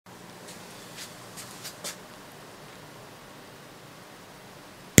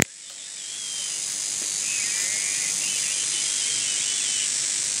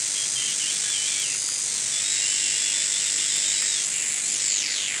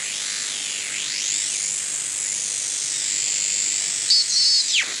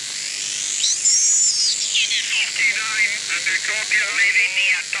Tokyo, leaving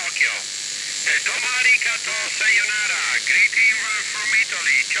near Tokyo. Tomarigato, sayonara. Greeting from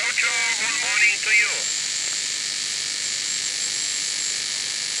Italy. Ciao, ciao. Good morning to you.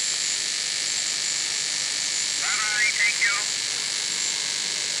 Bye-bye. Thank you.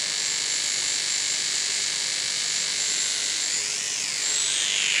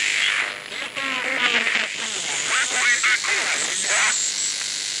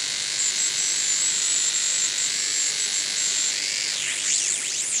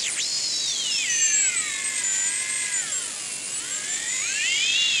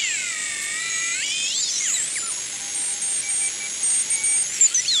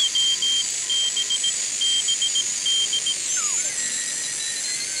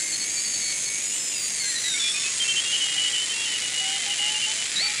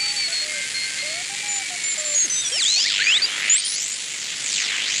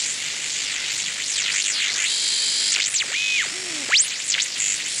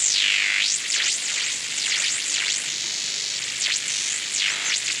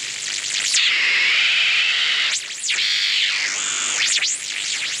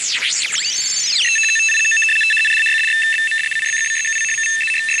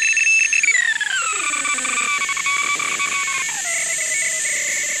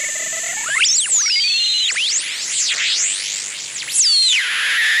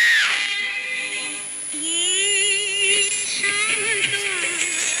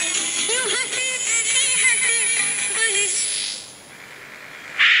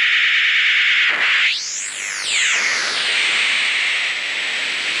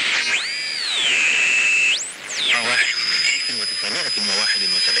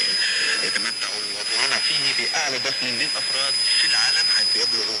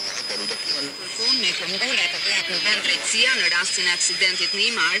 Në rastin e aksidentit në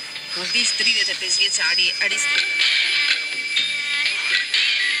Imar, u vdiq 35 vjeçari Aristo.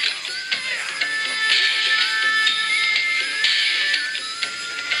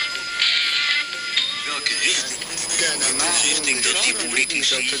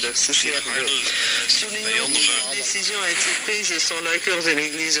 Une décision a été prise sans l'accord de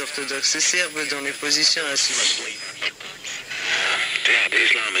l'Église orthodoxe serbe dans les positions assumees. Ja, de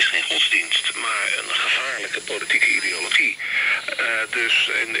islam is geen godsdienst, maar een gevaarlijke politieke ideologie. Dus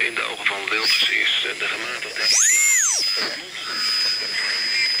in de ogen van Wilders is de gematigde islam.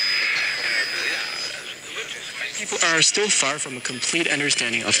 People are still far from a complete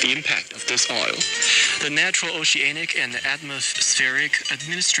understanding of the impact of this oil. The Natural Oceanic and Atmospheric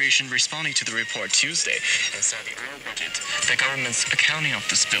Administration responding to the report Tuesday and said the oil budget, the government's accounting of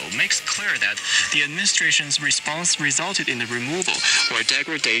the spill, makes clear that the administration's response resulted in the removal or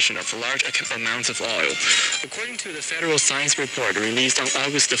degradation of large amounts of oil. According to the Federal Science Report released on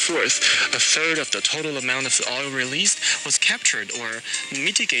August the 4th, a third of the total amount of oil released was captured or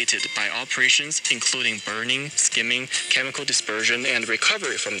mitigated by operations including burning, skimming, chemical dispersion, and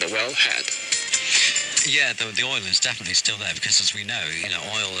recovery from the wellhead. Yeah, the oil is definitely still there because, as we know,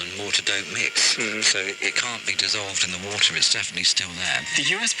 oil and water don't mix. So it can't be dissolved in the water. It's definitely still there. The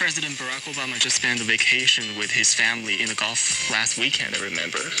U.S. President Barack Obama just spent a vacation with his family in the Gulf last weekend, I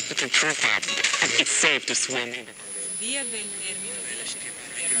remember. To prove that it's safe to swim in.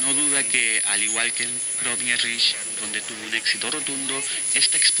 No duda que, al igual que en Rodney Ridge, donde tuvo un éxito rotundo,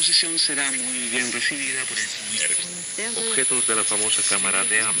 esta exposición será muy bien recibida por el público. Objetos de la famosa cámara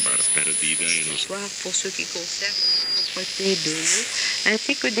de ámbar perdida en los... Pour ce qui concerne la propreté de l'eau,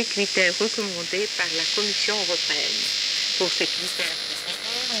 ainsi que des critères recommandés par la Commission européenne. Pour ces critères,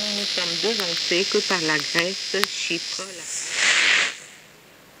 nous ne sommes devancés que par la Grèce, Chypre, la...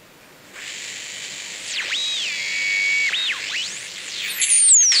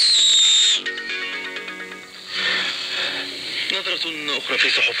 نظرة أخرى في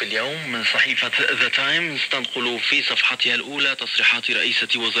صحف اليوم من صحيفة ذا تايمز تنقل في صفحتها الأولى تصريحات رئيسة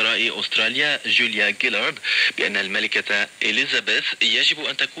وزراء أستراليا جوليا جيلارد بأن الملكة إليزابيث يجب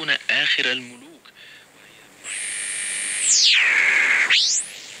أن تكون آخر الملوك.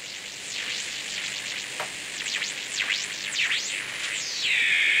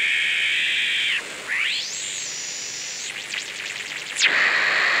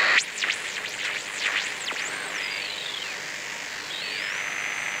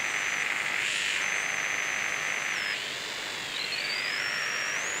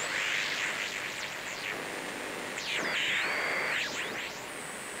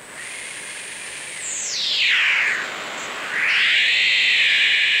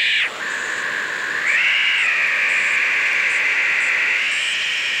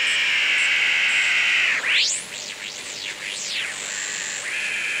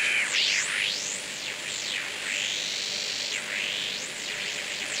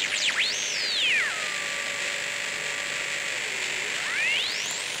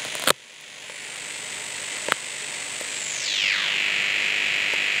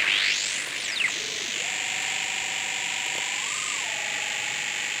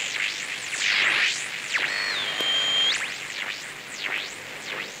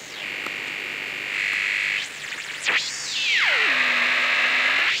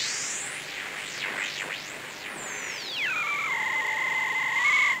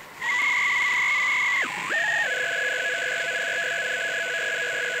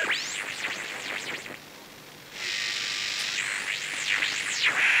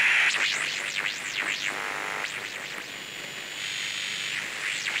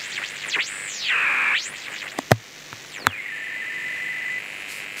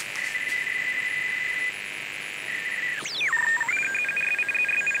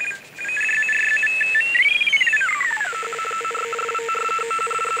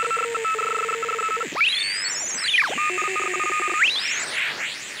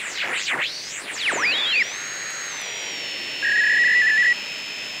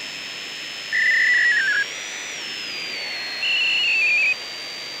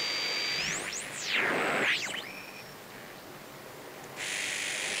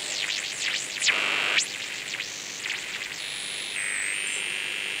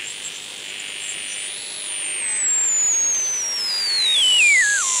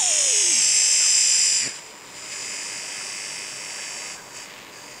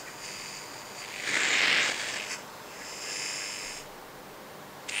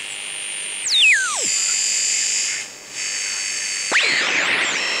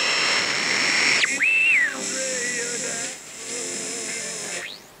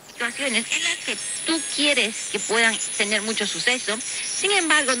 situaciones en las que tú quieres que puedan tener mucho suceso, sin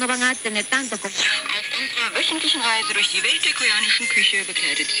embargo no van a tener tanto como... Auf unserer wöchentlichen Reise durch die Welt der koreanischen Küche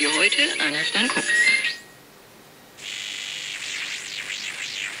begleitet Sie heute Anna Stanko.